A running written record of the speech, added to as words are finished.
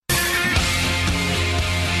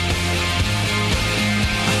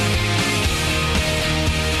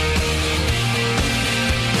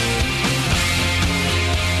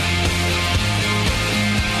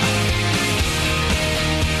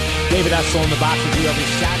David Essel in the box with you every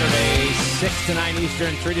Saturday, 6 to 9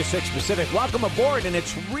 Eastern, 3 to 6 Pacific. Welcome aboard, and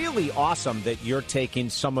it's really awesome that you're taking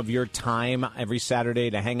some of your time every Saturday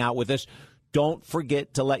to hang out with us. Don't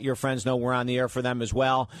forget to let your friends know we're on the air for them as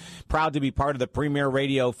well. Proud to be part of the Premier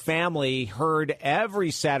Radio family, heard every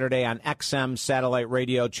Saturday on XM Satellite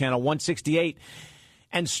Radio, Channel 168,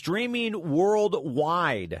 and streaming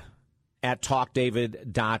worldwide at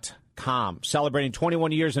TalkDavid.com. Celebrating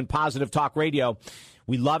 21 years in positive talk radio.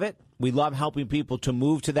 We love it. We love helping people to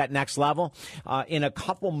move to that next level. In a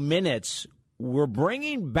couple minutes, we're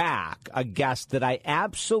bringing back a guest that I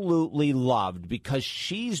absolutely loved because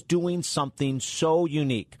she's doing something so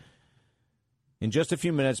unique. In just a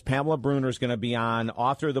few minutes, Pamela Bruner is going to be on,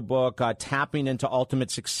 author of the book, Tapping into Ultimate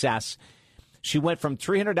Success. She went from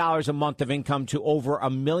 $300 a month of income to over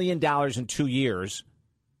 $1 million in 2 years.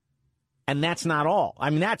 And that's not all. I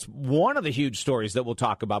mean, that's one of the huge stories that we'll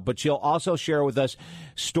talk about. But she'll also share with us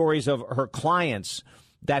stories of her clients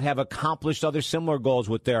that have accomplished other similar goals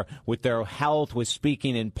with their health, with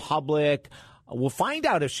speaking in public. We'll find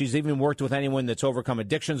out if she's even worked with anyone that's overcome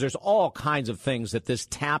addictions. There's all kinds of things that this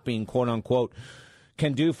tapping, quote unquote,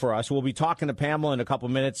 can do for us. We'll be talking to Pamela in a couple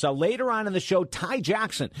minutes. Later on in the show, Ty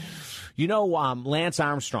Jackson. You know, Lance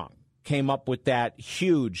Armstrong came up with that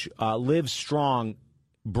huge Live Strong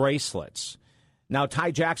bracelets. Now,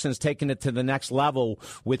 Ty Jackson's taken it to the next level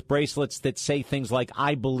with bracelets that say things like,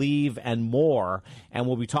 I believe, and more. And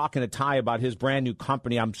we'll be talking to Ty about his brand new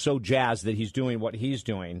company. I'm so jazzed that he's doing what he's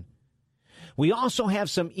doing. We also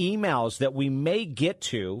have some emails that we may get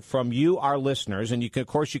to from you, our listeners. And you can, of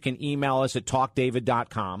course, you can email us at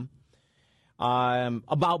talkdavid.com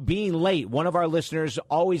about being late. One of our listeners,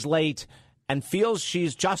 always late, and feels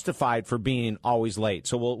she's justified for being always late.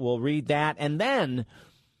 So we'll read that. And then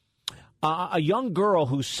a young girl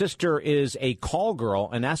whose sister is a call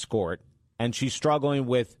girl, an escort, and she's struggling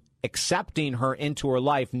with accepting her into her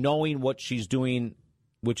life, knowing what she's doing,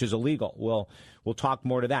 which is illegal. We'll talk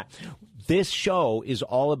more to that. This show is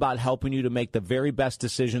all about helping you to make the very best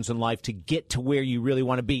decisions in life to get to where you really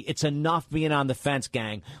want to be. It's enough being on the fence,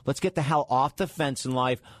 gang. Let's get the hell off the fence in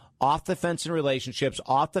life, off the fence in relationships,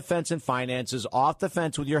 off the fence in finances, off the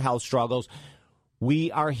fence with your health struggles.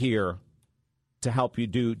 We are here to help you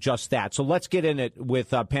do just that. So let's get in it with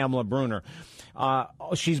Pamela Bruner.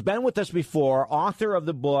 She's been with us before, author of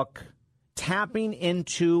the book, Tapping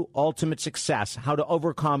into Ultimate Success, How to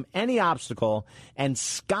Overcome Any Obstacle and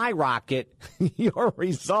Skyrocket Your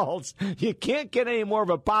Results. You can't get any more of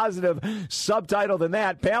a positive subtitle than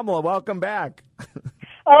that. Pamela, welcome back.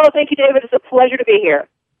 Oh, thank you, David. It's a pleasure to be here.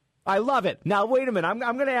 I love it. Now, wait a minute. I'm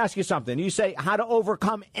going to ask you something. You say how to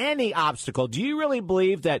overcome any obstacle. Do you really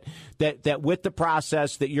believe that with the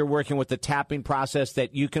process that you're working with, the tapping process,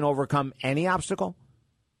 that you can overcome any obstacle?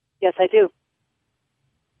 Yes, I do.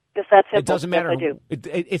 It's that simple. It doesn't matter. Yes, I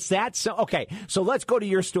do. It's that so. Okay, so let's go to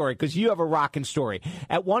your story because you have a rocking story.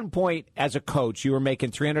 At one point, as a coach, you were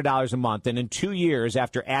making $300 a month, and in 2 years,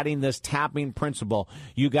 after adding this tapping principle,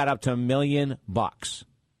 you got up to $1 million.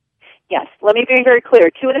 Yes. Let me be very clear.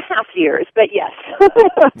 2.5 years, but yes.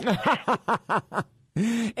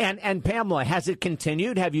 And Pamela, has it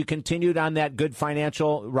continued? Have you continued on that good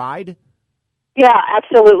financial ride? Yeah,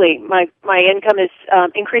 absolutely. My income is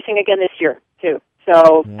increasing again this year, too.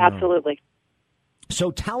 So, absolutely.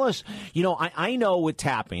 So tell us, you know, I know with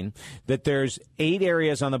tapping that there's 8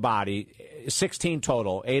 areas on the body, 16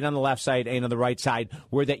 total, 8 on the left side, 8 on the right side,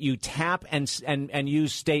 where that you tap and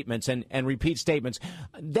use statements and repeat statements.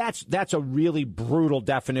 That's a really brutal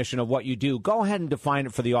definition of what you do. Go ahead and define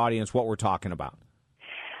it for the audience, what we're talking about.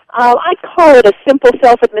 I call it a simple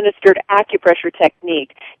self-administered acupressure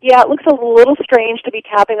technique. Yeah, it looks a little strange to be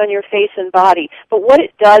tapping on your face and body, but what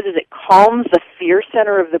it does is it calms the fear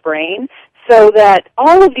center of the brain so that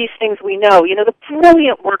all of these things we know, you know, the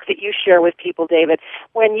brilliant work that you share with people, David,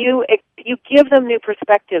 when you give them new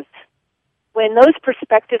perspectives, when those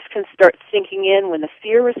perspectives can start sinking in, when the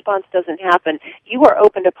fear response doesn't happen, you are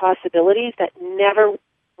open to possibilities that never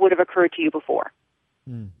would have occurred to you before.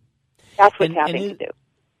 That's what tapping can do.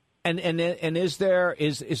 And is there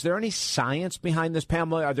any science behind this,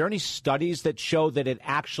 Pamela? Are there any studies that show that it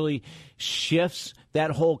actually shifts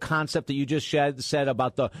that whole concept that you just said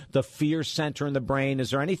about the fear center in the brain?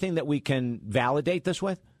 Is there anything that we can validate this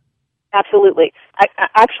with? Absolutely.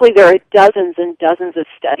 Actually, there are dozens and dozens of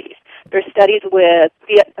studies. There are studies with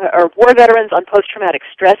war veterans on post-traumatic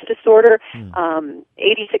stress disorder. 86%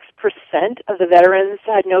 of the veterans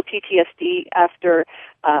had no PTSD after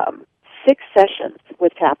 6 sessions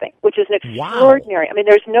with tapping, which is an extraordinary. Wow. I mean,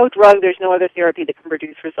 there's no drug, there's no other therapy that can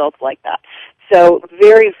produce results like that. So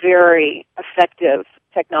very, very effective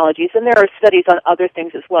technologies, and there are studies on other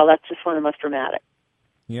things as well. That's just one of the most dramatic.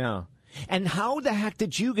 Yeah. And how the heck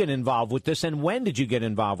did you get involved with this, and when did you get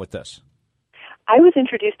involved with this? I was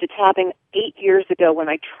introduced to tapping 8 years ago when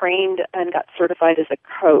I trained and got certified as a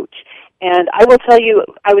coach. And I will tell you,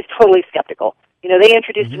 I was totally skeptical. You know, they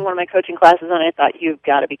introduced it in one of my coaching classes, and I thought, you've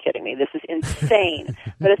got to be kidding me. This is insane.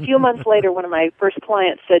 But a few months later, one of my first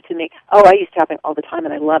clients said to me, oh, I use tapping all the time,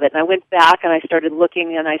 and I love it. And I went back, and I started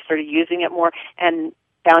looking, and I started using it more, and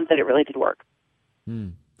found that it really did work.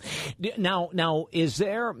 Now, is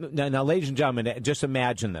there now, ladies and gentlemen, just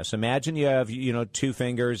imagine this. Imagine you have, two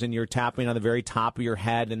fingers and you're tapping on the very top of your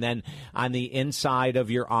head, and then on the inside of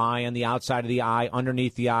your eye, on the outside of the eye,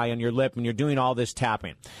 underneath the eye, on your lip, and you're doing all this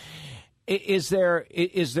tapping. Is there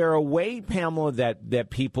a way, Pamela, that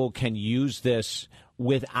people can use this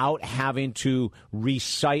without having to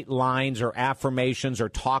recite lines or affirmations or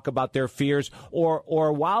talk about their fears?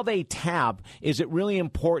 Or while they tap, is it really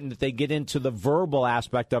important that they get into the verbal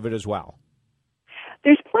aspect of it as well?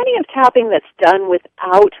 There's plenty of tapping that's done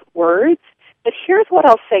without words, but here's what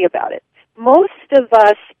I'll say about it. Most of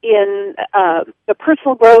us in the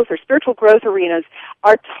personal growth or spiritual growth arenas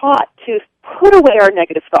are taught to put away our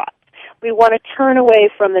negative thoughts. We want to turn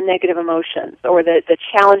away from the negative emotions or the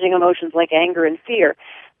challenging emotions like anger and fear.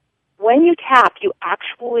 When you tap, you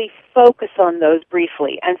actually focus on those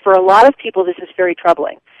briefly. And for a lot of people, this is very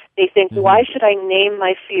troubling. They think, why should I name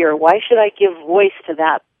my fear? Why should I give voice to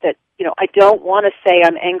that? I don't want to say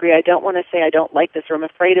I'm angry. I don't want to say I don't like this or I'm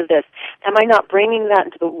afraid of this. Am I not bringing that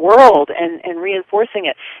into the world and reinforcing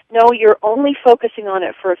it? No, you're only focusing on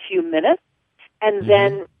it for a few minutes and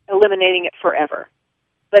then eliminating it forever.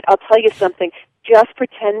 But I'll tell you something, just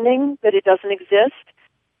pretending that it doesn't exist,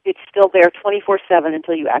 it's still there 24/7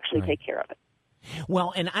 until you actually take care of it.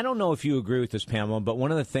 Well, and I don't know if you agree with this, Pamela, but one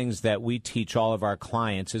of the things that we teach all of our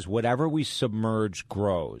clients is whatever we submerge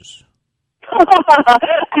grows.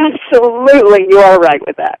 Absolutely. You are right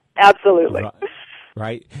with that. Absolutely.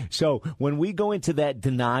 Right. So when we go into that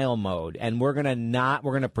denial mode and we're going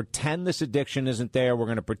to pretend this addiction isn't there. We're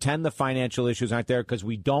going to pretend the financial issues aren't there because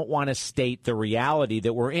we don't want to state the reality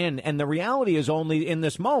that we're in. And the reality is only in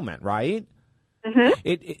this moment, right?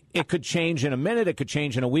 Mm-hmm. It could change in a minute. It could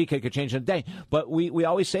change in a week. It could change in a day. But we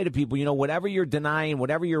always say to people, whatever you're denying,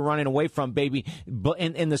 whatever you're running away from, baby, but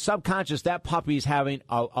in the subconscious, that puppy's having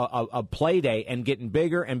a play day and getting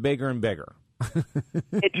bigger and bigger and bigger.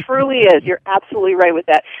 It truly is. You're absolutely right with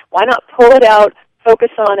that. Why not pull it out,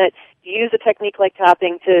 focus on it, use a technique like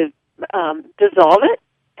tapping to dissolve it,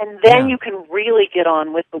 and then you can really get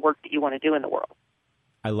on with the work that you want to do in the world.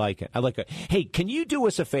 I like it. Hey, can you do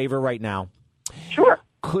us a favor right now? Sure.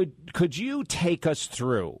 Could you take us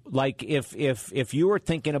through, like if you were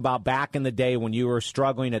thinking about back in the day when you were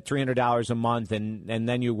struggling at $300 a month and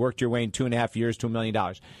then you worked your way in 2.5 years to $1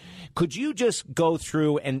 million, could you just go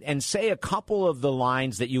through and say a couple of the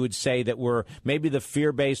lines that you would say that were maybe the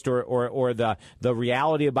fear-based or the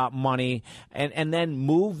reality about money, and then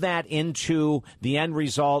move that into the end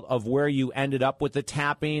result of where you ended up with the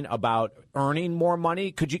tapping about earning more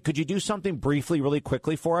money? Could you do something briefly, really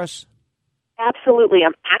quickly for us? Absolutely.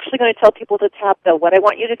 I'm actually going to tell people to tap, though. What I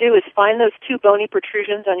want you to do is find those two bony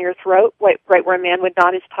protrusions on your throat, right where a man would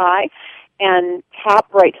knot his tie, and tap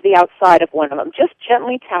right to the outside of one of them. Just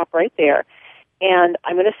gently tap right there. And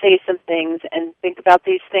I'm going to say some things, and think about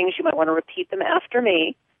these things. You might want to repeat them after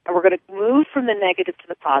me, and we're going to move from the negative to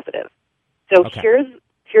the positive. So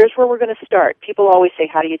here's where we're going to start. People always say,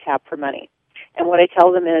 how do you tap for money? And what I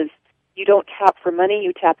tell them is, you don't tap for money,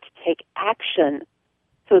 you tap to take action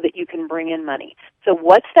so that you can bring in money. So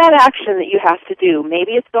what's that action that you have to do?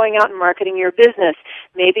 Maybe it's going out and marketing your business.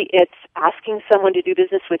 Maybe it's asking someone to do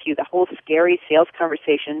business with you, the whole scary sales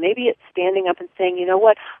conversation. Maybe it's standing up and saying, you know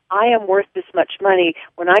what, I am worth this much money.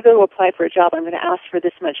 When I go to apply for a job, I'm going to ask for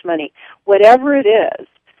this much money. Whatever it is,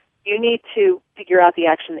 you need to figure out the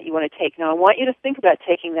action that you want to take. Now, I want you to think about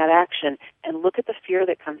taking that action and look at the fear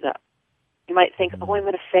that comes up. You might think, oh, I'm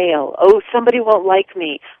going to fail. Oh, somebody won't like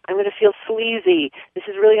me. I'm going to feel sleazy. This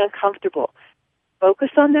is really uncomfortable. Focus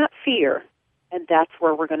on that fear, and that's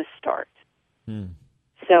where we're going to start.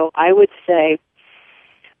 So I would say,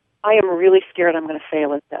 I am really scared I'm going to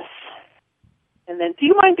fail at this. And then, do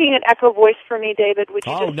you mind being an echo voice for me, David? Would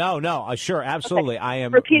you No. Sure, absolutely. Okay. I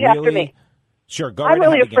am. Repeat really, after me. Sure, go I'm right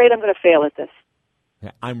really ahead afraid again. I'm going to fail at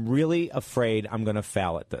this. I'm really afraid I'm going to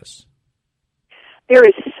fail at this. There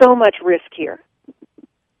is so much risk here.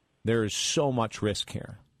 There is so much risk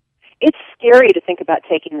here. It's scary to think about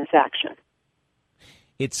taking this action.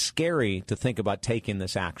 It's scary to think about taking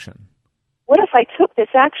this action. What if I took this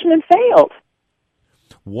action and failed?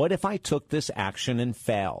 What if I took this action and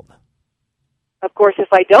failed? Of course,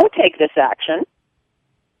 if I don't take this action,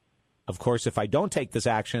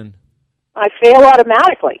 I fail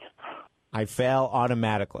automatically.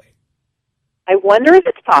 I wonder if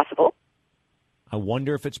it's possible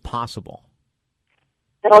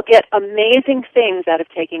that I'll get amazing things out of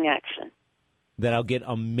taking action.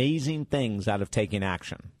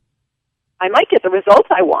 I might get the results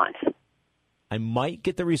I want.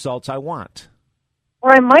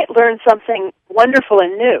 Or I might learn something wonderful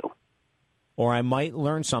and new.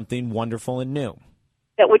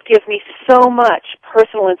 That would give me so much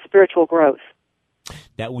personal and spiritual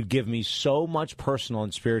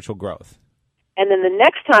growth. And then the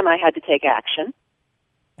next time I had to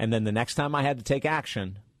take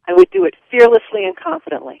action, I would do it fearlessly and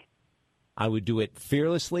confidently.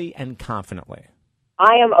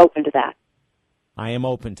 I am open to that.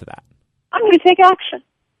 I'm going to take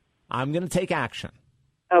action.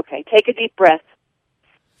 Okay, take a deep breath.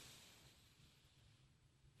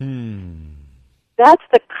 That's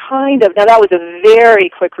the kind of, now that was a very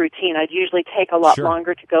quick routine. I'd usually take a lot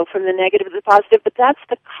longer to go from the negative to the positive, but that's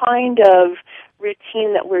the kind of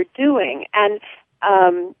routine that we're doing. And,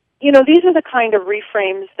 these are the kind of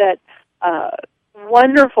reframes that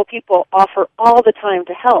wonderful people offer all the time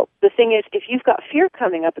to help. The thing is, if you've got fear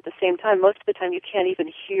coming up at the same time, most of the time you can't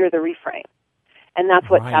even hear the reframe. And that's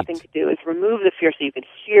what tapping can do, is remove the fear so you can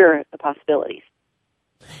hear the possibilities.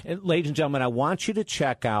 And ladies and gentlemen, I want you to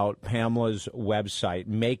check out Pamela's website,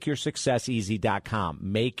 makeyoursuccesseasy.com,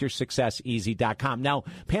 makeyoursuccesseasy.com. Now,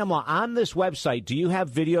 Pamela, on this website, do you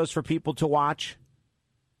have videos for people to watch?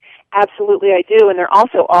 Absolutely, I do, and they're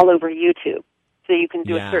also all over YouTube. So you can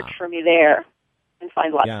do a search for me there and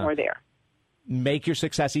find lots more there.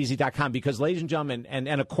 MakeYourSuccessEasy.com, because, ladies and gentlemen, and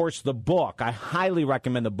of course the book, I highly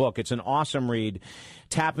recommend the book. It's an awesome read,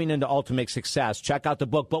 Tapping into Ultimate Success. Check out the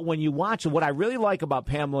book. But when you watch it, what I really like about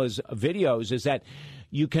Pamela's videos is that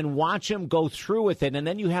you can watch them go through with it, and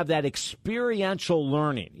then you have that experiential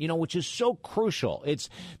learning, which is so crucial. It's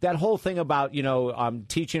that whole thing about,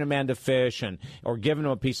 teaching a man to fish or giving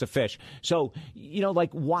him a piece of fish. So,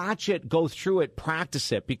 watch it, go through it,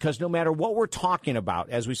 practice it, because no matter what we're talking about,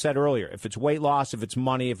 as we said earlier, if it's weight loss, if it's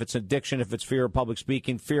money, if it's addiction, if it's fear of public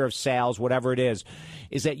speaking, fear of sales, whatever it is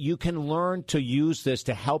that you can learn to use this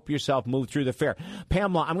to help yourself move through the fear.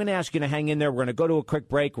 Pamela, I'm going to ask you to hang in there. We're going to go to a quick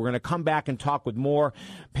break. We're going to come back and talk with more.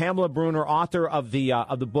 Pamela Bruner, author of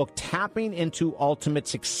the book Tapping into Ultimate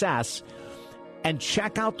Success. And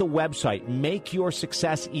check out the website,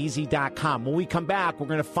 makeyoursuccesseasy.com. When we come back, we're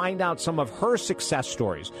going to find out some of her success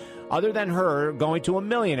stories. Other than her going to a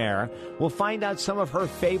millionaire, we'll find out some of her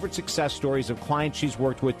favorite success stories of clients she's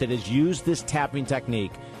worked with that has used this tapping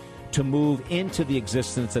technique to move into the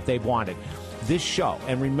existence that they've wanted. This show,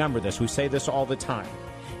 and remember this, we say this all the time,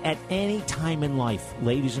 at any time in life,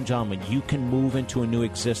 ladies and gentlemen, you can move into a new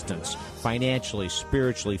existence, financially,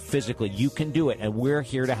 spiritually, physically. You can do it, and we're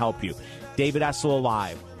here to help you. David Essel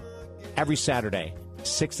Live, every Saturday,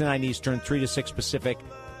 6 to 9 Eastern, 3 to 6 Pacific.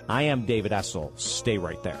 I am David Essel. Stay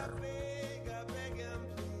right there.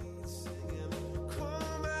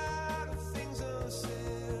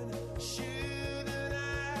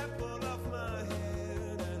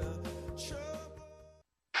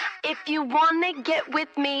 If you wanna get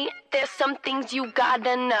with me, there's some things you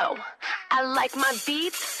gotta know. I like my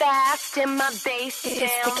beats fast and my bass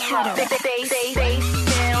down low. Bass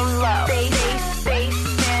down low.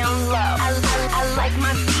 Bass down low. I like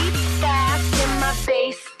my beats fast and my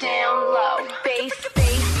bass down low. Bass down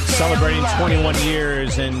Celebrating low. 21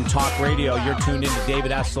 years in talk radio, you're tuned into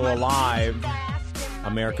David Essel Live,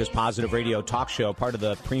 America's Positive Radio talk show, part of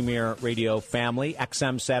the Premier Radio family,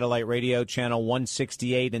 XM Satellite Radio, channel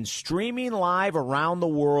 168, and streaming live around the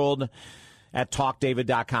world at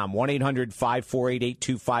TalkDavid.com.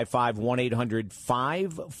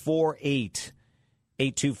 1-800-548-8255,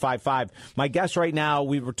 1-800-548-8255. My guest right now,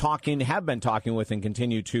 have been talking with and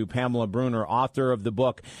continue to, Pamela Bruner, author of the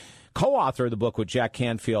book, co-author of the book with Jack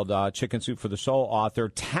Canfield, Chicken Soup for the Soul author,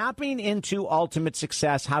 Tapping into Ultimate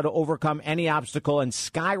Success, How to Overcome Any Obstacle and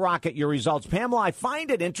Skyrocket Your Results. Pamela, I find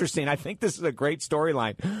it interesting. I think this is a great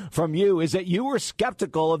storyline from you, is that you were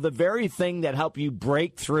skeptical of the very thing that helped you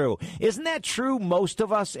break through. Isn't that true most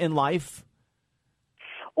of us in life?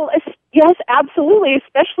 Well, yes, absolutely,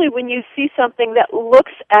 especially when you see something that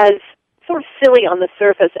looks as sort of silly on the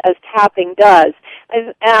surface as tapping does.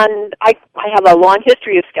 And I have a long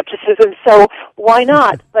history of skepticism, so why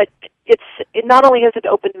not? But it not only has it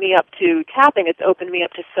opened me up to tapping, it's opened me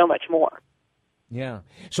up to so much more. Yeah.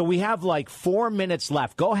 So we have like 4 minutes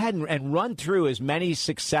left. Go ahead and run through as many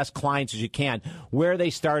success clients as you can, where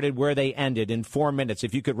they started, where they ended in 4 minutes.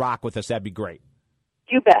 If you could rock with us, that'd be great.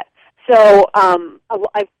 You bet. So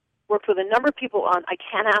I've worked with a number of people on I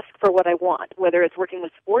can't ask for what I want, whether it's working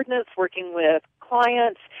with subordinates, working with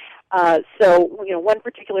clients. One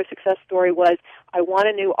particular success story was I want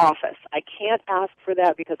a new office. I can't ask for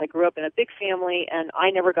that because I grew up in a big family and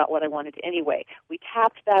I never got what I wanted anyway. We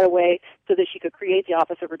tapped that away so that she could create the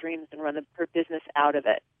office of her dreams and run her business out of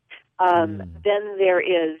it. Then there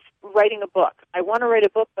is writing a book. I want to write a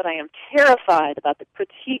book, but I am terrified about the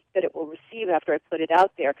critique that it will receive after I put it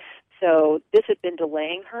out there. So this had been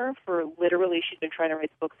delaying her for literally, she's been trying to write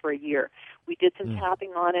the book for a year. We did some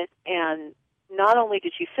tapping on it, and not only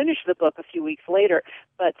did she finish the book a few weeks later,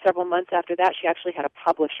 but several months after that, she actually had a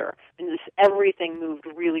publisher. And everything moved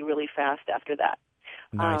really, really fast after that.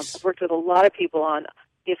 Nice. I've worked with a lot of people on,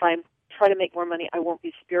 if I'm trying to make more money, I won't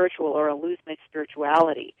be spiritual or I'll lose my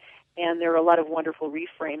spirituality. And there are a lot of wonderful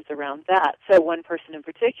reframes around that. So one person in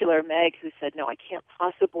particular, Meg, who said, no, I can't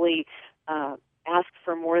possibly ask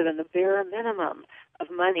for more than the bare minimum of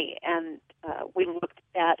money. And we looked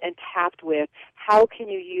at and tapped with how can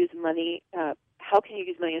you use money as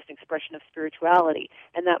an expression of spirituality?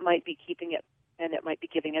 And that might be keeping it, and it might be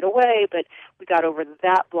giving it away, but we got over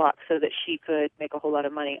that block so that she could make a whole lot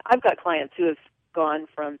of money. I've got clients who have gone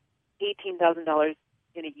from $18,000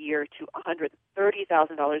 in a year to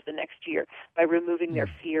 $130,000 the next year by removing their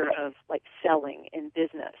fear of selling in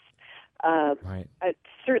business. Right.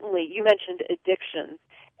 Certainly, you mentioned addictions,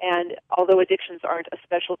 and although addictions aren't a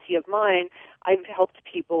specialty of mine, I've helped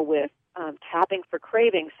people with tapping for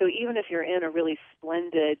cravings. So even if you're in a really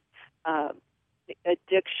splendid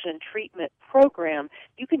addiction treatment program,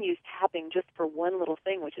 you can use tapping just for one little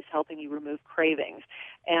thing, which is helping you remove cravings.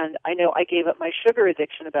 And I know I gave up my sugar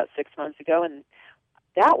addiction about 6 months ago, and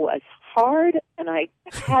that was hard, and I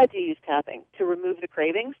had to use tapping to remove the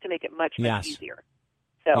cravings to make it much easier.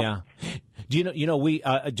 So. Yeah. We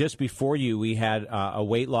just before you, we had a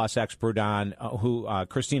weight loss expert on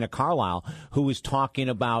Christina Carlisle, who was talking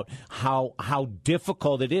about how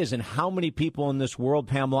difficult it is and how many people in this world,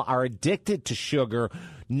 Pamela, are addicted to sugar,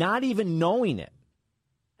 not even knowing it.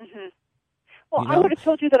 Mm-hmm. Well, I would have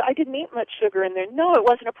told you that I didn't eat much sugar in there. No, it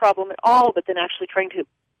wasn't a problem at all, but then actually trying to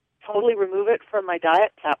totally remove it from my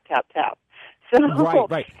diet, tap, tap, tap. So,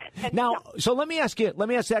 right. Now, so let me ask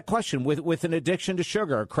that question. With an addiction to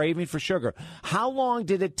sugar, a craving for sugar, how long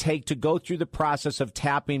did it take to go through the process of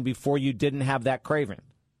tapping before you didn't have that craving?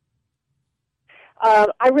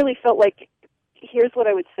 I really felt like, here's what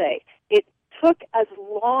I would say. It took as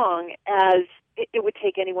long as it would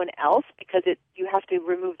take anyone else because you have to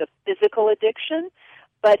remove the physical addiction.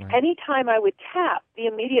 But any time I would tap, the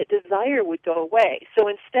immediate desire would go away. So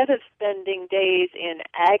instead of spending days in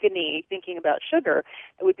agony thinking about sugar,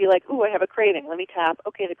 it would be like, ooh, I have a craving. Let me tap.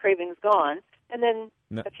 Okay, the craving's gone. And then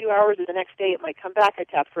a few hours or the next day it might come back. I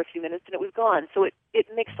tapped for a few minutes and it was gone. So it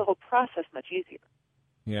makes the whole process much easier.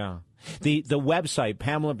 Yeah. The website,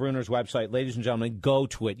 Pamela Bruner's website, ladies and gentlemen, go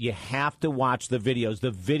to it. You have to watch the videos.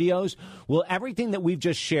 The videos, everything that we've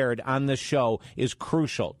just shared on this show is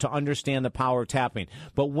crucial to understand the power of tapping.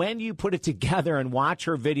 But when you put it together and watch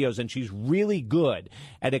her videos, and she's really good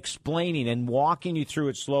at explaining and walking you through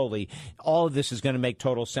it slowly, all of this is going to make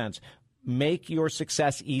total sense.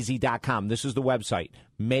 MakeYourSuccessEasy.com. This is the website.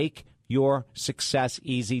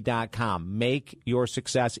 MakeYourSuccessEasy.com.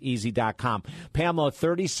 MakeYourSuccessEasy.com. Pamela,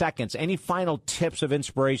 30 seconds. Any final tips of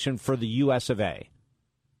inspiration for the U.S. of A.?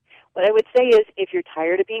 What I would say is if you're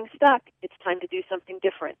tired of being stuck, it's time to do something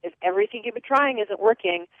different. If everything you've been trying isn't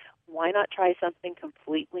working, why not try something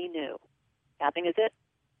completely new? Tapping is it.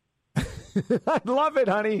 I love it,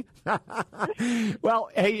 honey. Well,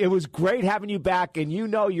 hey, it was great having you back, and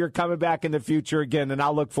you're coming back in the future again, and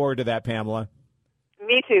I'll look forward to that, Pamela.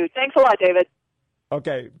 Me too. Thanks a lot, David.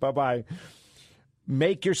 Okay, bye-bye.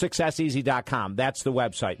 MakeYourSuccessEasy.com. That's the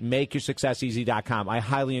website, MakeYourSuccessEasy.com. I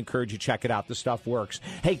highly encourage you to check it out. The stuff works.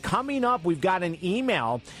 Hey, coming up, we've got an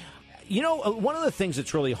email. One of the things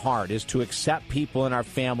that's really hard is to accept people in our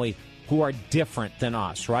family who are different than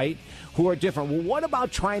us, right? Who are different. Well, what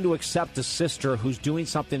about trying to accept a sister who's doing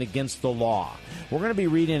something against the law? We're going to be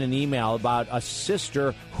reading an email about a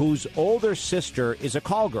sister whose older sister is a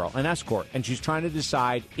call girl, an escort, and she's trying to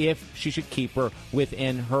decide if she should keep her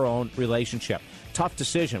within her own relationship. Tough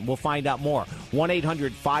decision. We'll find out more.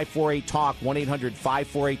 1-800-548-TALK,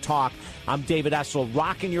 1-800-548-TALK. I'm David Essel,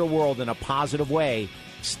 rocking your world in a positive way.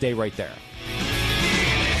 Stay right there.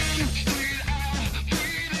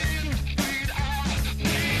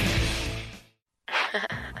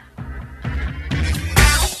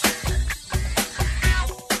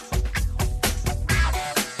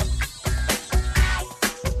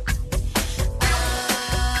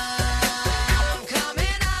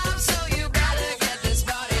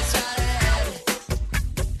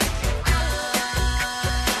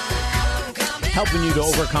 Helping you to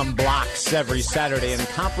overcome blocks every Saturday and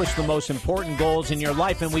accomplish the most important goals in your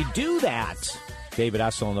life. And we do that. David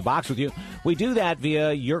Essel in the box with you. We do that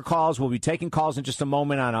via your calls. We'll be taking calls in just a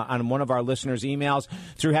moment on one of our listeners' emails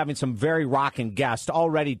through having some very rocking guests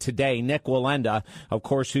already today. Nick Wallenda, of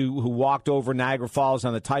course, who walked over Niagara Falls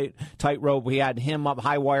on the tightrope. We had him up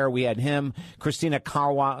high wire. We had him. Christina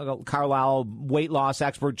Carlisle, weight loss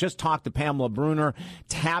expert. Just talked to Pamela Bruner,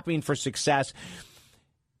 tapping for success.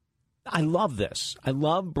 I love this. I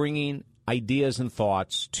love bringing ideas and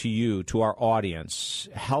thoughts to you, to our audience,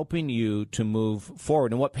 helping you to move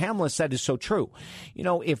forward. And what Pamela said is so true. You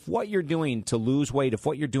know, if what you're doing to lose weight, if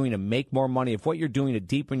what you're doing to make more money, if what you're doing to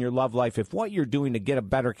deepen your love life, if what you're doing to get a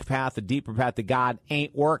better path, a deeper path to God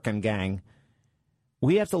ain't working, gang,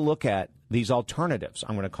 we have to look at these alternatives,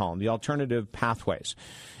 I'm going to call them, the alternative pathways.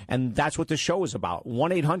 And that's what the show is about.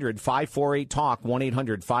 1-800-548-TALK,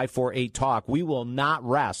 1-800-548-TALK. We will not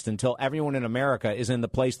rest until everyone in America is in the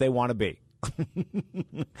place they want to be.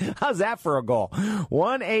 How's that for a goal?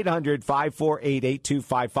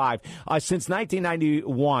 1-800-548-8255. Since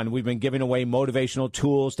 1991, we've been giving away motivational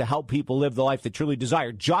tools to help people live the life they truly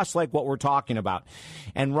desire, just like what we're talking about.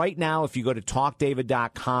 And right now, if you go to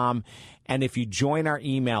talkdavid.com, and if you join our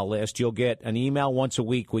email list, you'll get an email once a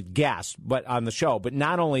week with guests on the show. But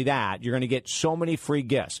not only that, you're going to get so many free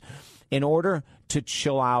gifts. In order to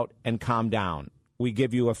chill out and calm down, we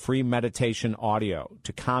give you a free meditation audio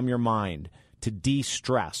to calm your mind, to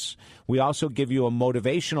de-stress. We also give you a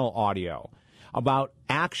motivational audio about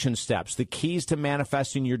action steps, the keys to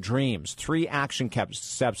manifesting your dreams, 3 action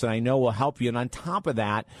steps that I know will help you. And on top of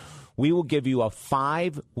that, we will give you a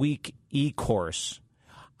 5-week e-course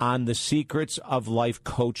on the secrets of life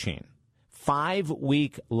coaching.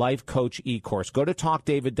 5-week life coach e-course. Go to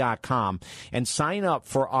talkdavid.com and sign up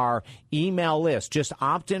for our email list. Just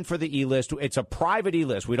opt in for the e-list. It's a private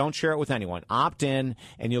e-list. We don't share it with anyone. Opt in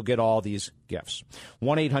and you'll get all these gifts.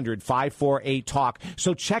 1-800-548-TALK.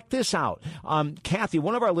 So check this out. Kathy,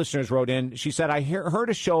 one of our listeners wrote in. She said, I heard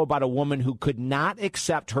a show about a woman who could not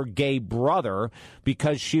accept her gay brother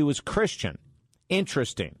because she was Christian.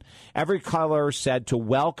 Interesting. Every caller said to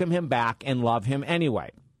welcome him back and love him anyway.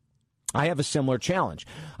 I have a similar challenge.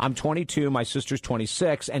 I'm 22, my sister's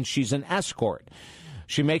 26, and she's an escort.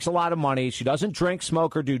 She makes a lot of money. She doesn't drink,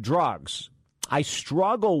 smoke, or do drugs. I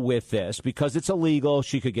struggle with this because it's illegal.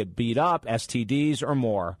 She could get beat up, STDs, or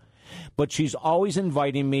more. But she's always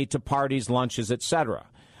inviting me to parties, lunches, etc.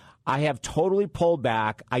 I have totally pulled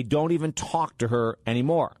back. I don't even talk to her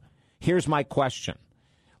anymore. Here's my question.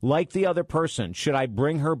 Like the other person, should I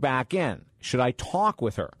bring her back in? Should I talk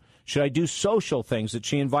with her? Should I do social things that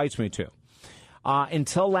she invites me to?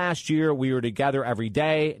 Until last year, we were together every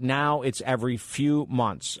day. Now it's every few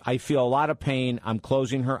months. I feel a lot of pain. I'm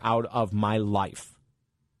closing her out of my life.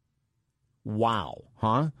 Wow.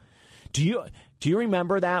 Huh? Do you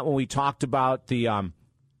remember that when we talked about the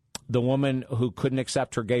woman who couldn't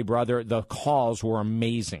accept her gay brother? The calls were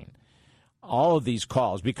amazing. All of these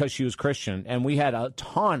calls because she was Christian. And we had a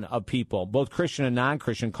ton of people, both Christian and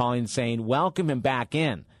non-Christian, calling saying, welcome him back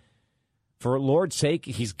in. For Lord's sake,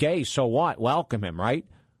 he's gay, so what? Welcome him, right?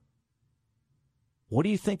 What do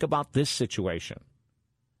you think about this situation?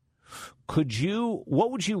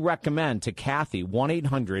 What would you recommend to Kathy?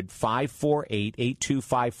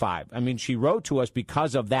 1-800-548-8255. I mean, she wrote to us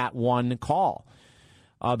because of that one call,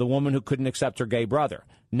 the woman who couldn't accept her gay brother.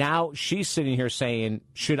 Now she's sitting here saying,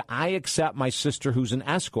 should I accept my sister who's an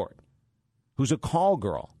escort, who's a call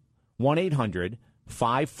girl?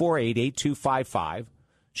 1-800-548-8255.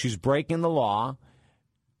 She's breaking the law.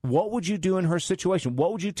 What would you do in her situation?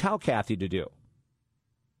 What would you tell Kathy to do?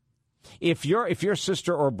 If your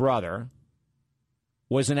sister or brother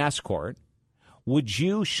was an escort, would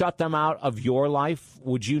you shut them out of your life?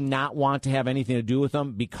 Would you not want to have anything to do with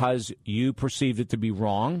them because you perceived it to be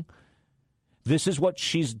wrong? This is what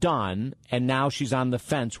she's done, and now she's on the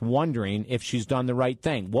fence wondering if she's done the right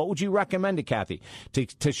thing. What would you recommend to Kathy?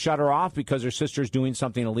 To shut her off because her sister's doing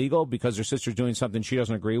something illegal, because her sister's doing something she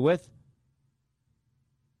doesn't agree with?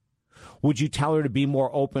 Would you tell her to be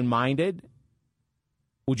more open-minded?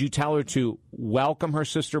 Would you tell her to welcome her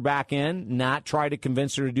sister back in, not try to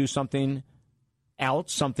convince her to do something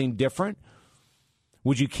else, something different?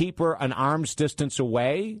 Would you keep her an arm's distance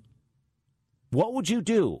away? What would you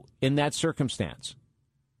do in that circumstance?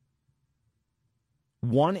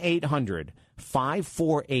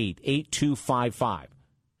 1-800-548-8255.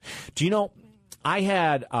 Do you know, I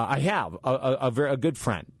have a good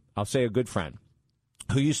friend, I'll say a good friend,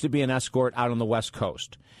 who used to be an escort out on the West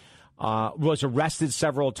Coast, was arrested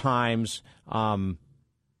several times, ran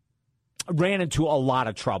into a lot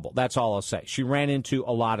of trouble. That's all I'll say. She ran into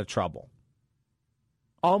a lot of trouble.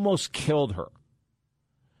 almost killed her.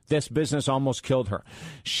 This business almost killed her.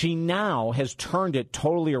 She now has turned it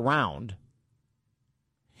totally around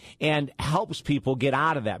and helps people get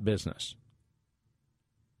out of that business.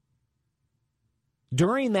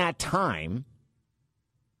 During that time,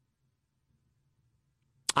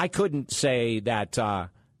 I couldn't say that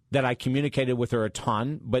that I communicated with her a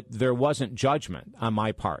ton, but there wasn't judgment on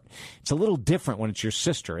my part. It's a little different when it's your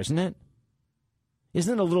sister, isn't it?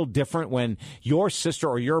 Isn't it a little different when your sister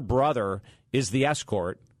or your brother is the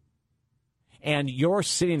escort and you're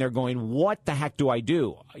sitting there going, what the heck do I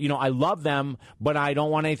do? You know, I love them, but I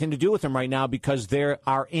don't want anything to do with them right now because they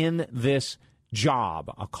are in this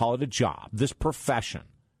job. I'll call it a job, this profession.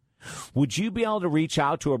 Would you be able to reach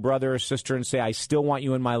out to a brother or sister and say, I still want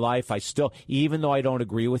you in my life? I still, even though I don't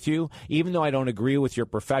agree with you, even though I don't agree with your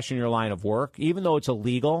profession, your line of work, even though it's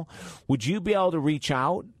illegal, would you be able to reach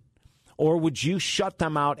out? Or would you shut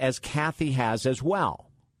them out as Kathy has as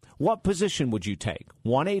well? What position would you take?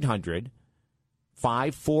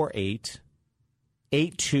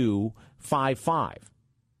 1-800-548-8255.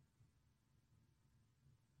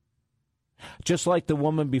 Just like the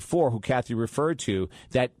woman before who Kathy referred to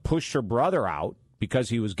that pushed her brother out because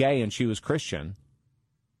he was gay and she was Christian.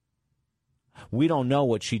 We don't know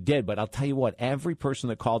what she did, but I'll tell you what, every person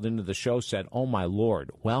that called into the show said, oh, my Lord,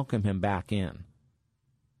 welcome him back in.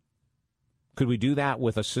 Could we do that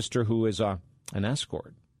with a sister who is an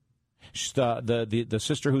escort? The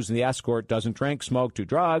sister who's in the escort doesn't drink, smoke, do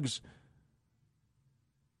drugs,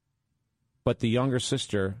 but the younger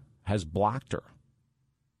sister has blocked her.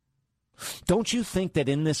 Don't you think that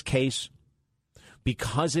in this case,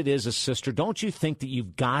 because it is a sister, don't you think that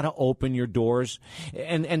you've got to open your doors?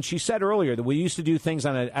 And she said earlier that we used to do things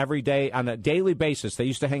on a daily basis. They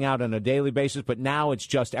used to hang out on a daily basis, but now it's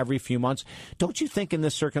just every few months. Don't you think in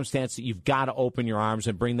this circumstance that you've got to open your arms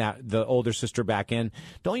and bring the older sister back in?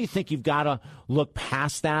 Don't you think you've got to look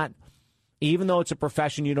past that, even though it's a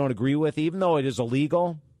profession you don't agree with, even though it is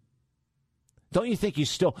illegal? Don't you think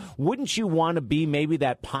wouldn't you want to be maybe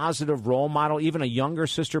that positive role model, even a younger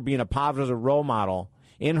sister being a positive role model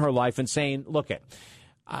in her life and saying, look,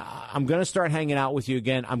 I'm going to start hanging out with you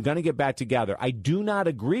again. I'm going to get back together. I do not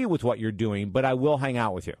agree with what you're doing, but I will hang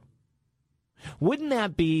out with you. Wouldn't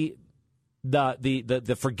that be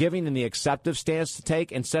the forgiving and the acceptive stance to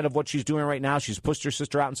take instead of what she's doing right now? She's pushed her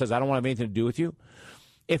sister out and says, I don't want to have anything to do with you.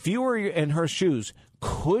 If you were in her shoes,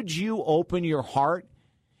 could you open your heart?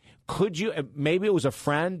 Could you, maybe it was a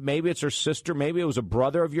friend, maybe it's her sister, maybe it was a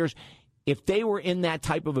brother of yours. If they were in that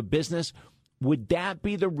type of a business, would that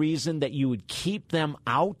be the reason that you would keep them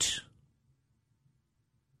out?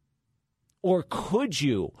 Or could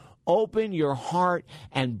you open your heart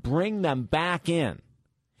and bring them back in,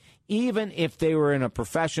 even if they were in a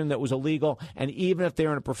profession that was illegal and even if they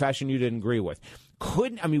were in a profession you didn't agree with?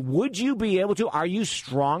 Would you be able to? Are you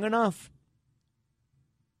strong enough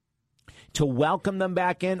to welcome them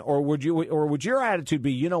back in, or would your attitude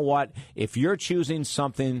be, you know what, if you're choosing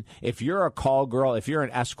something, if you're a call girl, if you're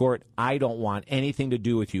an escort, I don't want anything to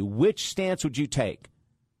do with you? Which stance would you take?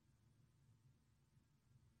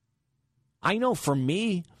 I know for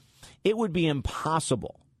me, it would be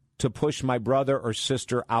impossible to push my brother or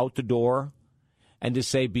sister out the door and to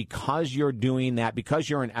say, because you're doing that, because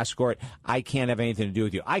you're an escort, I can't have anything to do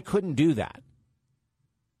with you. I couldn't do that.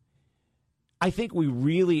 I think we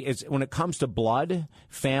really, when it comes to blood,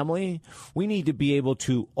 family, we need to be able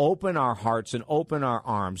to open our hearts and open our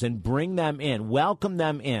arms and bring them in, welcome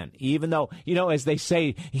them in, even though, as they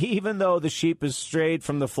say, even though the sheep is strayed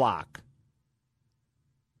from the flock.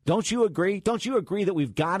 Don't you agree? Don't you agree that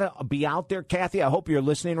we've got to be out there, Kathy? I hope you're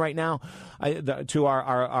listening right now to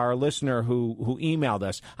our listener who emailed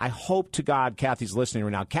us. I hope to God Kathy's listening right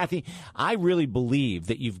now. Kathy, I really believe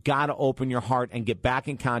that you've got to open your heart and get back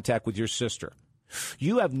in contact with your sister.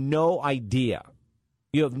 You have no idea.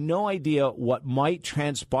 You have no idea what might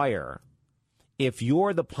transpire if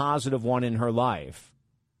you're the positive one in her life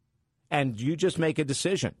and you just make a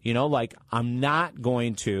decision, like, I'm not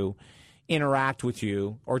going to interact with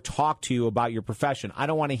you or talk to you about your profession. I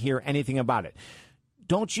don't want to hear anything about it.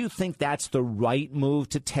 Don't you think that's the right move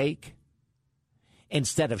to take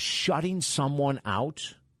instead of shutting someone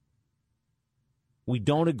out? We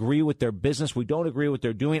don't agree with their business. We don't agree with what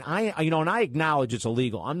they're doing. And I acknowledge it's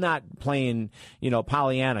illegal. I'm not playing,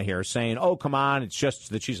 Pollyanna here saying, oh, come on, it's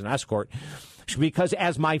just that she's an escort. Because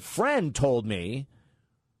as my friend told me,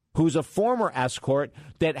 who's a former escort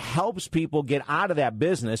that helps people get out of that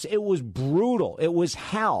business, it was brutal. It was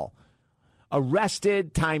hell.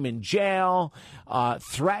 Arrested, time in jail,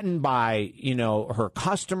 threatened by, her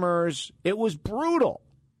customers. It was brutal.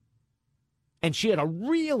 And she had a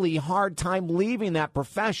really hard time leaving that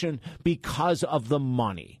profession because of the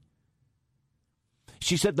money.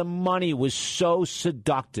 She said the money was so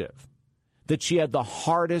seductive that she had the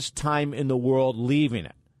hardest time in the world leaving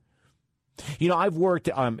it. You know, I've worked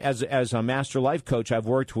as a master life coach, I've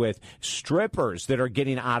worked with strippers that are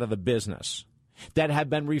getting out of the business, that have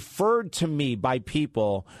been referred to me by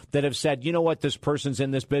people that have said, you know what, this person's in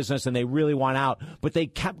this business and they really want out, but they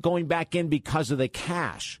kept going back in because of the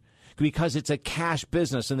cash, because it's a cash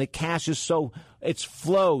business and the cash is so, it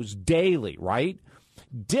flows daily, right?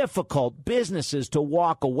 Difficult businesses to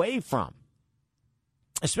walk away from,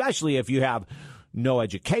 especially if you have no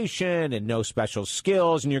education and no special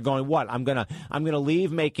skills, and you're going, what? I'm gonna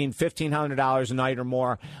leave making $1,500 a night or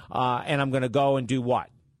more, and I'm gonna go and do what?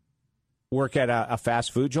 Work at a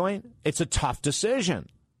fast food joint? It's a tough decision.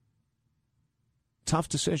 Tough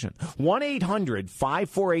decision.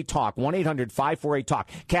 1-800-548-TALK. 1-800-548-TALK.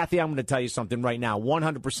 Kathy, I'm going to tell you something right now.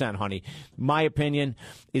 100%, honey. My opinion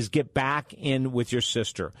is get back in with your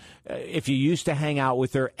sister. If you used to hang out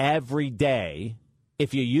with her every day,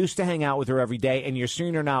 and you're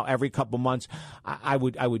seeing her now every couple months, I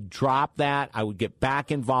would drop that. I would get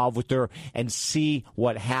back involved with her and see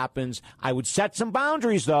what happens. I would set some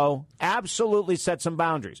boundaries, though. Absolutely set some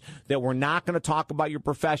boundaries. That we're not going to talk about your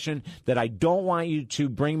profession, that I don't want you to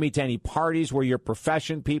bring me to any parties where your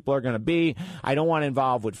profession people are going to be. I don't want to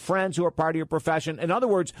involve with friends who are part of your profession. In other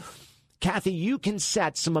words, Kathy, you can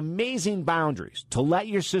set some amazing boundaries to let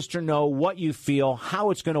your sister know what you feel, how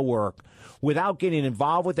it's going to work, without getting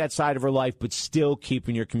involved with that side of her life, but still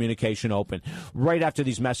keeping your communication open. Right after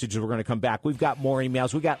these messages, we're going to come back. We've got more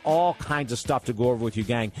emails. We've got all kinds of stuff to go over with you,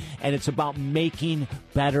 gang. And it's about making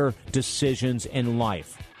better decisions in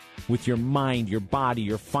life with your mind, your body,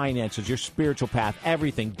 your finances, your spiritual path,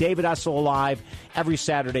 everything. David Essel Alive, every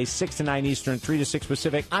Saturday, 6 to 9 Eastern, 3 to 6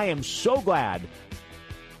 Pacific. I am so glad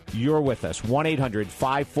you're with us.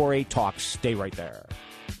 1-800-548-TALK. Stay right there.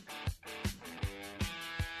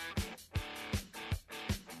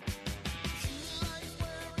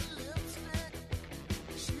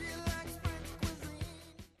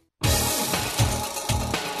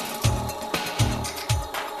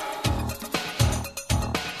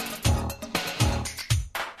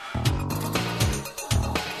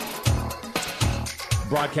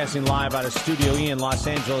 Broadcasting live out of Studio E in Los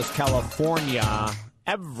Angeles, California,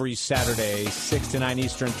 every Saturday, 6 to 9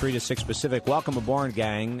 Eastern, 3 to 6 Pacific. Welcome aboard,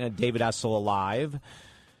 gang. David Essel Alive.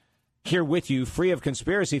 Here with you, free of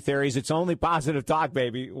conspiracy theories. It's only positive talk,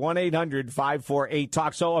 baby.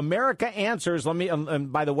 1-800-548-TALK. So America Answers. Let me,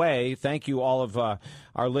 and by the way, thank you all of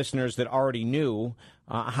our listeners that already knew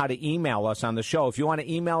how to email us on the show. If you want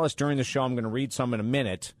to email us during the show, I'm going to read some in a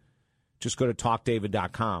minute. Just go to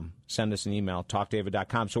talkdavid.com. Send us an email,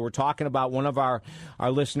 talkdavid.com. So we're talking about one of our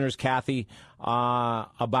listeners, Kathy,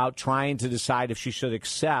 about trying to decide if she should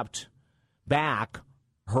accept back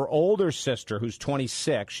her older sister, who's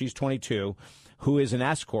 26, she's 22, who is an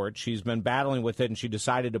escort. She's been battling with it, and she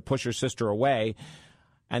decided to push her sister away.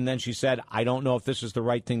 And then she said, I don't know if this is the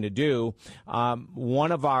right thing to do.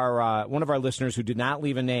 One of our listeners, who did not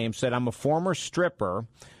leave a name, said, I'm a former stripper.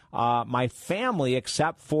 My family,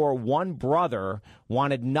 except for one brother,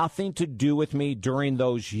 wanted nothing to do with me during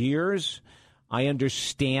those years. I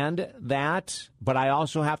understand that, but I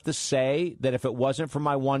also have to say that if it wasn't for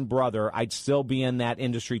my one brother, I'd still be in that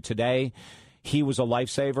industry today. He was a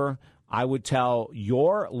lifesaver. I would tell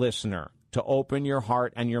your listener to open your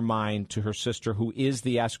heart and your mind to her sister, who is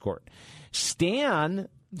the escort. Stan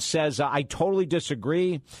says, I totally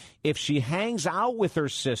disagree. If she hangs out with her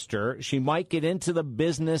sister, she might get into the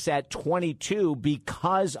business at 22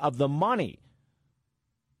 because of the money.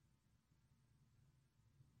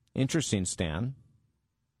 Interesting, Stan.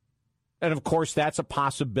 And, of course, that's a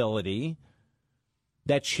possibility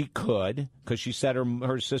that she could, because she said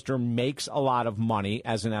her sister makes a lot of money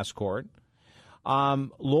as an escort.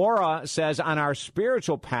 Laura says, on our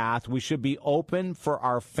spiritual path, we should be open for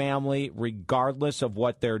our family regardless of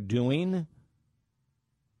what they're doing.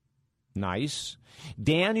 Nice.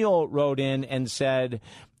 Daniel wrote in and said,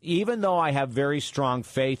 even though I have very strong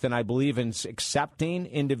faith and I believe in accepting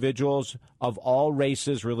individuals of all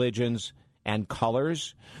races, religions, and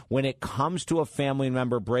colors, when it comes to a family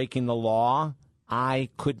member breaking the law, I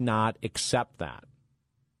could not accept that.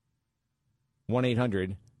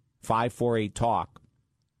 1-800-548-TALK.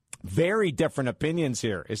 Very different opinions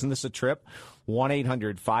here. Isn't this a trip?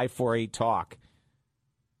 1-800-548-TALK.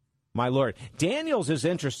 My Lord. Daniel's is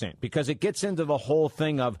interesting because it gets into the whole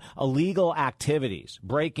thing of illegal activities,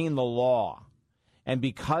 breaking the law. And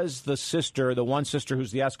because the one sister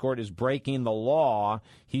who's the escort, is breaking the law,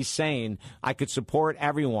 he's saying, I could support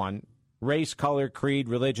everyone race, color, creed,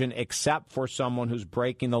 religion, except for someone who's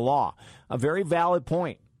breaking the law. A very valid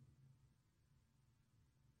point.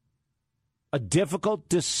 A difficult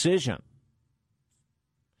decision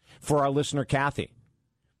for our listener, Kathy.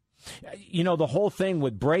 You know, the whole thing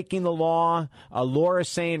with breaking the law, Laura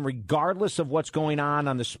saying regardless of what's going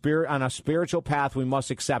on a spiritual path, we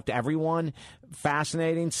must accept everyone.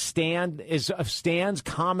 Fascinating. Stan's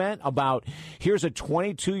comment about here's a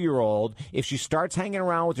 22-year-old. If she starts hanging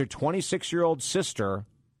around with her 26-year-old sister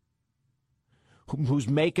who's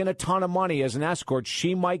making a ton of money as an escort,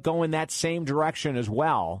 she might go in that same direction as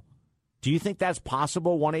well. Do you think that's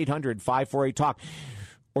possible? 1-800-548-TALK.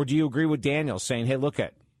 Or do you agree with Daniel saying, hey, look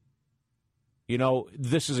at, you know,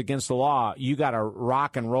 this is against the law. You got to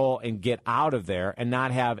rock and roll and get out of there and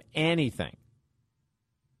not have anything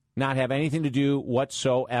to do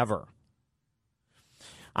whatsoever.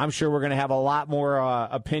 I'm sure we're going to have a lot more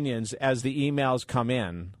opinions as the emails come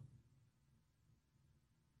in.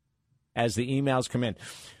 Let's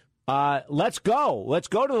go. Let's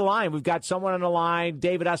go to the line. We've got someone on the line.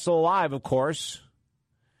 David Essel live, of course.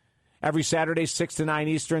 Every Saturday, 6 to 9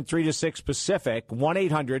 Eastern, 3 to 6 Pacific.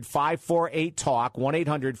 1-800-548-TALK,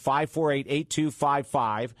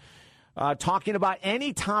 1-800-548-8255. Talking about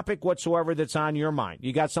any topic whatsoever that's on your mind.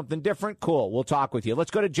 You got something different? Cool. We'll talk with you. Let's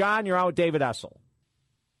go to John. You're on with David Essel.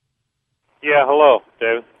 Yeah, hello,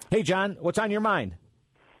 David. Hey, John. What's on your mind?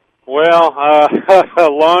 Well,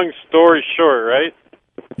 long story short, right?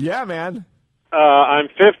 Yeah, man. I'm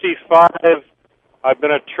 55. I've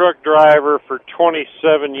been a truck driver for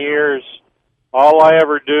 27 years. All I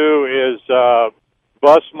ever do is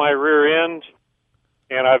bust my rear end,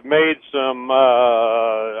 and I've made some,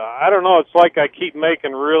 I don't know, it's like I keep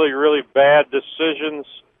making really, really bad decisions.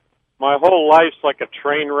 My whole life's like a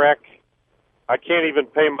train wreck. I can't even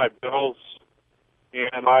pay my bills,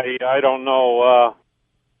 and I don't know,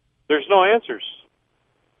 there's no answers.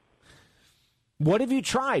 What have you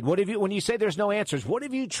tried? When you say there's no answers, what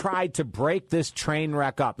have you tried to break this train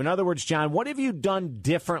wreck up? In other words, John, what have you done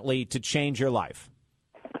differently to change your life?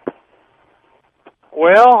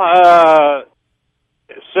 Well,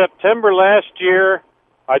 September last year,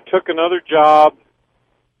 I took another job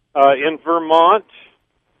in Vermont.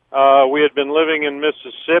 We had been living in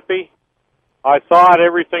Mississippi. I thought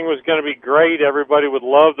everything was going to be great. Everybody would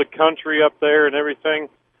love the country up there and everything.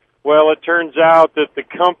 Well, it turns out that the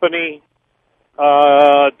company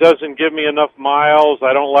doesn't give me enough miles.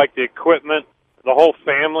 I don't like the equipment. The whole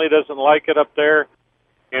family doesn't like it up there,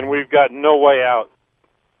 and we've got no way out.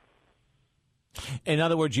 In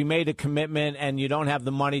other words, you made a commitment and you don't have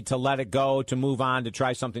the money to let it go, to move on, to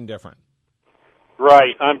try something different.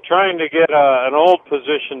 Right. I'm trying to get an old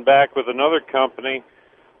position back with another company,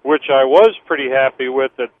 which I was pretty happy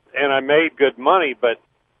with, it, and I made good money, but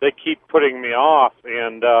they keep putting me off,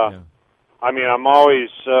 and I mean, I'm always,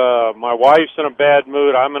 my wife's in a bad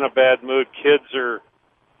mood, I'm in a bad mood, kids are,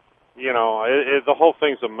 you know, the whole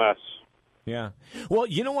thing's a mess. Yeah. Well,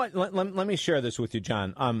 you know what? Let me share this with you,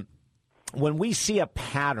 John. When we see a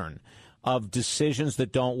pattern of decisions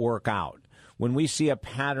that don't work out, when we see a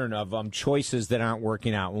pattern of choices that aren't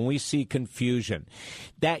working out, when we see confusion,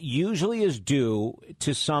 that usually is due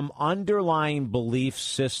to some underlying belief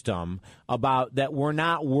system about that we're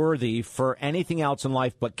not worthy for anything else in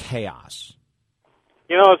life but chaos.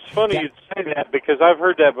 You know, it's funny you'd say that because I've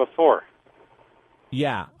heard that before.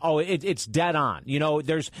 Yeah. Oh, it's dead on. You know,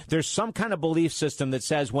 there's some kind of belief system that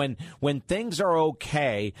says when things are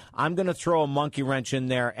okay, I'm going to throw a monkey wrench in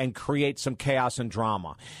there and create some chaos and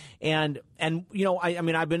drama. And you know, I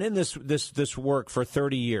mean, I've been in this work for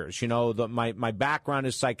 30 years. You know, my background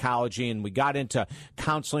is psychology, and we got into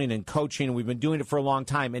counseling and coaching, and we've been doing it for a long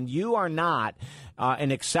time. And you are not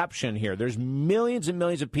an exception here. There's millions and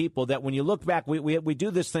millions of people that when you look back, we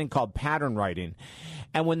do this thing called pattern writing.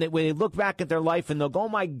 And when they look back at their life and they'll go, oh,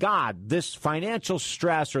 my God, this financial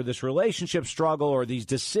stress or this relationship struggle or these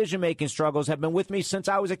decision-making struggles have been with me since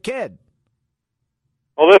I was a kid.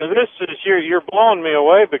 Well, this is you're blowing me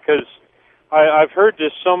away because I've heard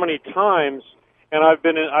this so many times, and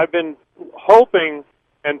I've been hoping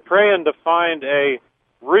and praying to find a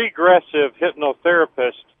regressive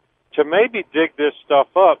hypnotherapist to maybe dig this stuff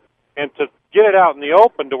up and to get it out in the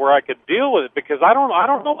open to where I could deal with it because I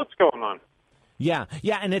don't know what's going on. Yeah,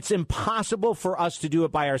 and it's impossible for us to do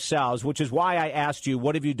it by ourselves, which is why I asked you,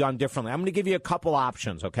 what have you done differently? I'm going to give you a couple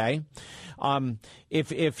options, okay?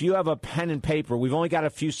 If you have a pen and paper, we've only got a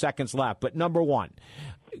few seconds left, but number one,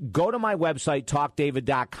 go to my website,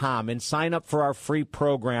 talkdavid.com, and sign up for our free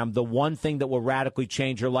program, The One Thing That Will Radically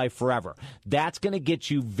Change Your Life Forever. That's going to get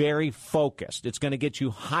you very focused. It's going to get you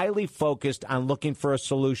highly focused on looking for a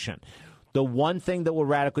solution. the one thing that will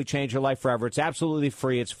radically change your life forever. It's absolutely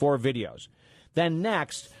free. It's 4 videos. Then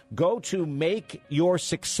next, go to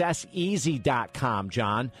makeyoursuccesseasy.com,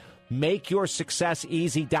 John.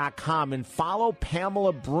 makeyoursuccesseasy.com and follow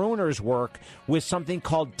Pamela Bruner's work with something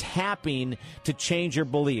called tapping to change your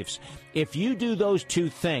beliefs. If you do those 2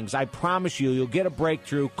 things, I promise you'll get a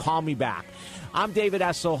breakthrough. Call me back. I'm David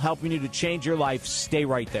Essel, helping you to change your life. Stay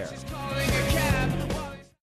right there.